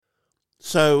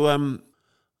So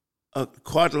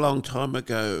quite a long time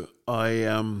ago,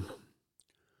 I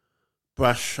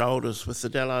brushed shoulders with the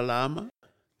Dalai Lama,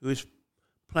 who was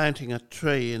planting a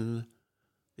tree in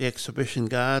the exhibition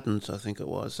gardens, I think it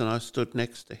was, and I stood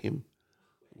next to him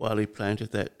while he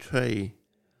planted that tree.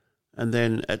 And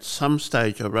then at some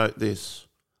stage I wrote this.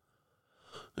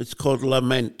 It's called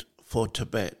Lament for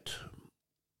Tibet.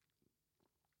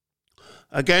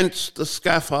 Against the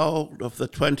scaffold of the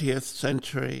 20th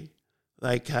century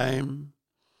they came,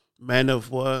 men of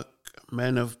work,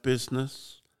 men of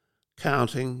business,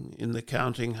 counting in the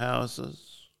counting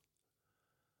houses,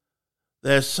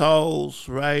 their souls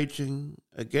raging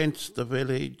against the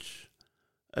village,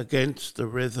 against the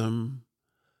rhythm,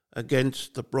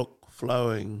 against the brook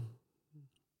flowing.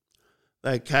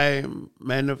 They came,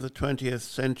 men of the 20th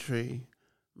century,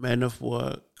 men of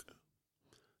work,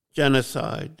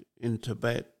 genocide in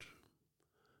Tibet.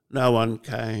 No one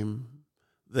came.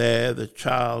 There the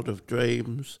child of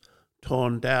dreams,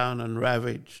 torn down and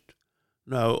ravaged.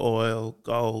 No oil,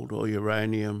 gold or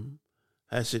uranium.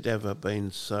 Has it ever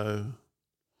been so?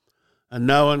 And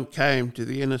no one came to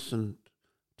the innocent,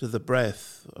 to the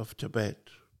breath of Tibet.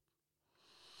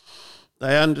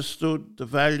 They understood the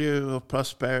value of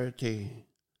prosperity,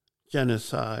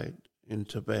 genocide in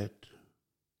Tibet.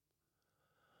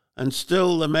 And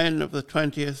still the men of the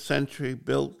 20th century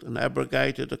built and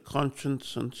abrogated a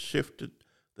conscience and shifted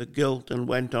the guilt and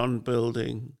went on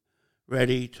building,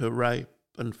 ready to rape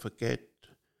and forget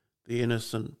the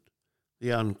innocent,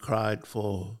 the uncried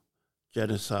for,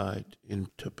 genocide in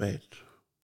Tibet.